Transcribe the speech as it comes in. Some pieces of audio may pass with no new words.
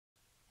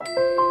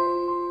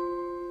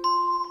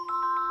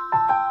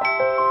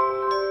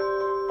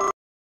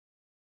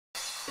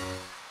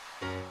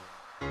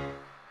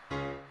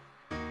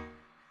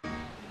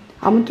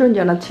আমন্ত্রণ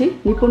জানাচ্ছি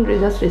নিপুণ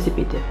রেজাস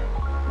রেসিপিতে।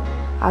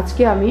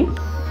 আজকে আমি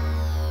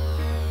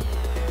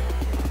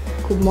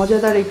খুব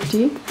মজাদার একটি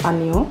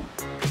পানীয়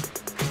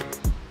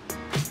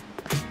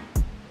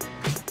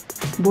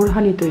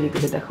বোরহানি তৈরি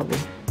করে দেখাবো।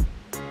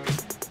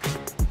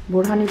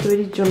 বোরহানি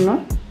তৈরির জন্য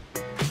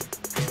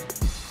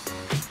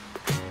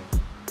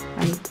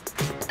আমি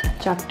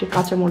 4টে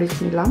কাঁচামরিচ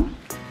নিলাম,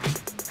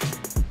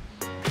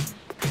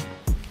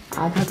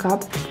 আধা কাপ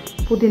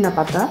পুদিনা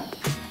পাতা,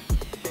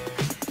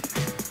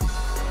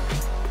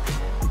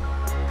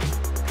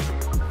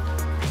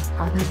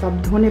 আধা কাপ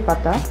ধনে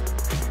পাতা,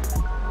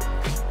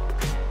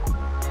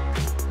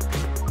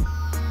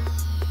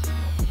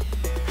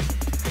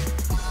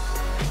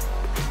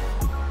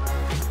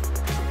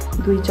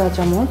 দুই চা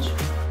চামচ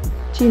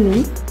চিনি,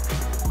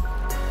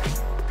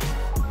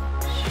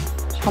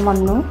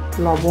 সামান্য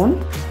লবণ,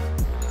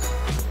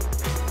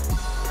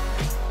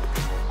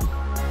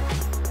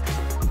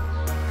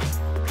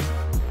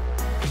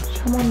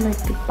 সামান্য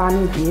একটু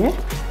পানি দিয়ে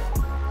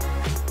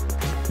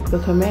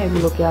প্রথমে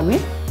এগুলোকে আমি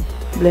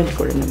ব্লেন্ড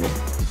করে নেব।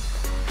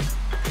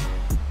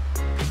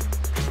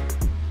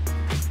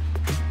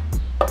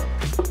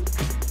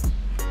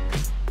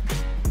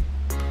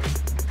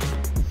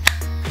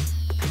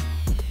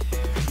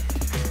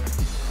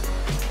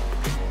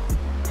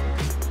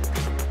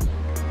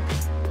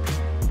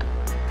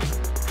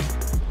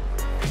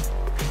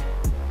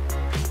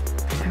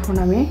 এখন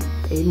আমি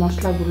এই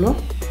মশলাগুলো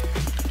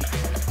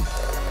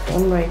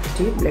অন্য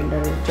একটি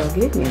ব্লেন্ডারের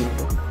জগে নিয়ে নেব।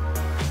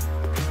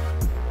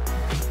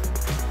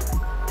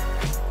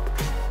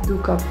 2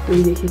 কাপ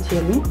দই রেখেছি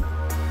আমি,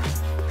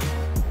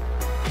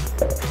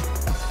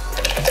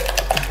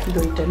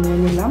 দইটা নিয়ে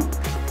নিলাম।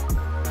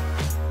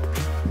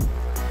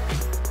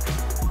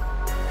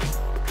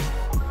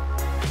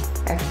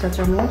 1 চা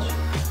চামচ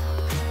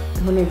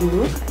ধনে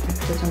গুঁড়ো, 1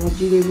 চা চামচ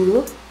জিরে গুঁড়ো,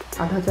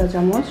 আধা চা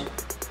চামচ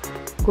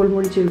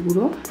গোলমরিচের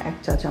গুঁড়ো, 1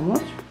 চা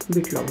চামচ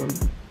বিট লবণ।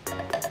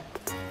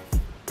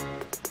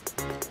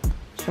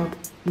 সব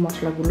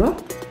মশলাগুলো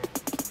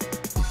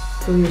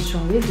দইয়ের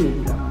সঙ্গে দিয়ে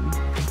দিলাম আমি।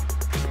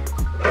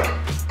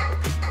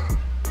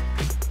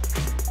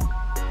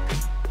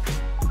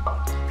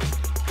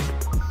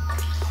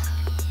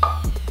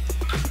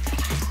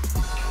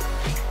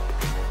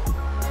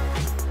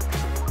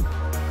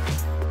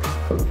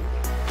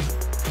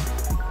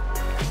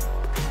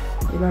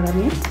 এবার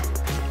আমি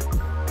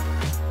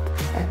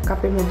 1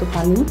 কাপের মতো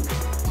পানি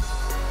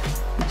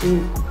যে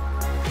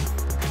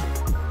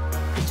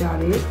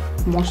জারে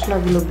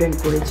মশলাগুলো ব্লেন্ড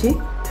করেছি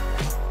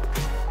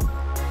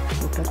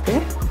ওটাতে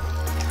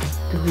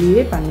ধুয়ে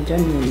পানিটা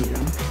নিয়ে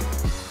নিলাম।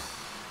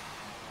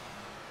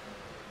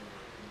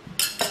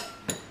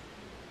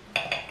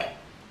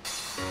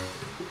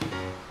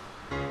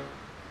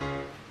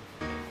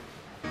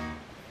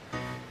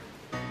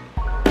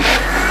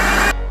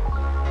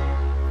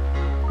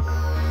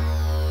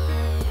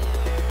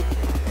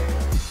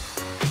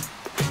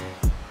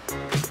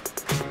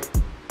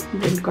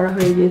 ব্লেন্ড করা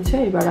হয়ে গিয়েছে।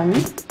 এবার আমি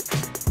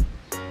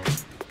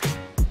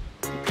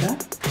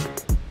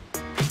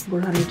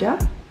বোরহানিটা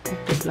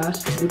একটা গ্লাস,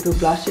 2টো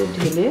গ্লাসে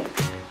ঢেলে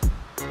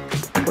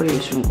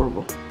পরিবেশন করব।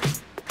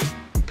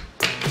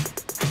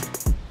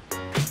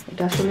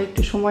 এটা আসলে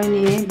একটু সময়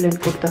নিয়ে ব্লেন্ড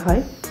করতে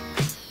হয়।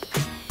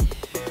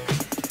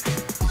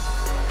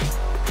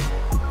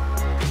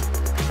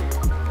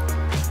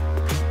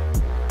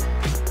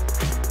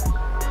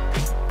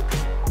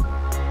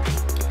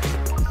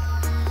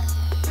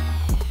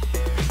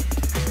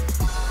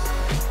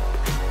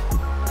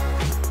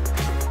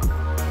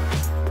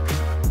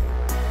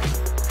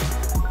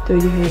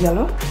 তৈরি হয়ে গেল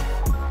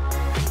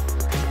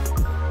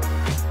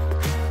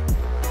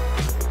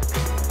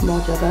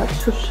মজাদার,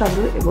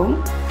 সুস্বাদু এবং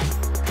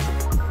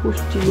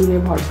পুষ্টিগুণে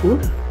ভরপুর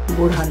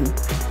বোরহানি।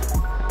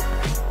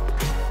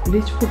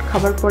 রিচ ফুড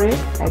খাবার পরে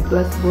 1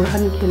 গ্লাস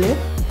বোরহানি খেলে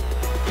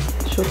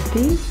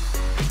সত্যি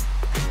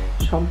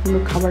সম্পূর্ণ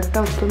খাবারটা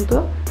অত্যন্ত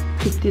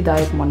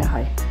তৃপ্তিদায়ক মনে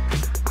হয়।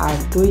 আর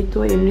দই তো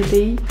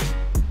এমনিতেই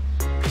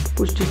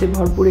পুষ্টিতে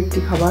ভরপুর একটি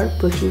খাবার,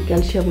 প্রচুর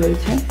ক্যালসিয়াম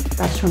রয়েছে।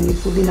 তার সঙ্গে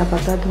পুদিনা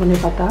পাতা, ধনে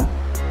পাতা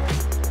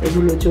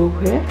এগুলো যোগ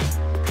হয়ে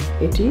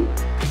এটি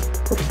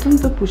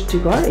অত্যন্ত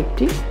পুষ্টিকর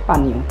একটি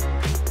পানীয়।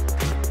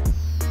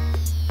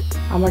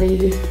 আমার এই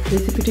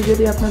রেসিপিটি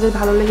যদি আপনাদের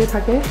ভালো লেগে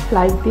থাকে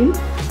লাইক দিন,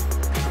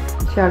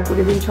 শেয়ার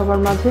করে দিন সবার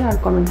মাঝে, আর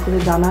কমেন্ট করে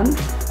জানান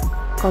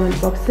কমেন্ট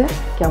বক্সে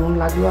কেমন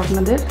লাগলো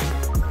আপনাদের।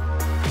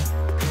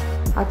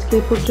 আজকে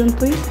এই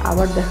পর্যন্তই,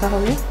 আবার দেখা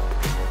হবে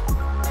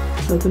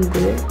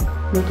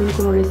নতুন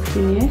কোনো রেসিপি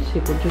নিয়ে। সে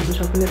পর্যন্ত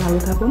সকলে ভালো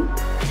থাকুন,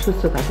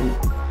 সুস্থ থাকুন।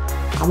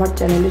 আমার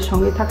চ্যানেলের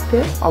সঙ্গে থাকতে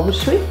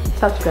অবশ্যই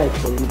সাবস্ক্রাইব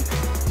করুন।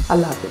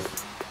 আল্লাহ হাফেজ।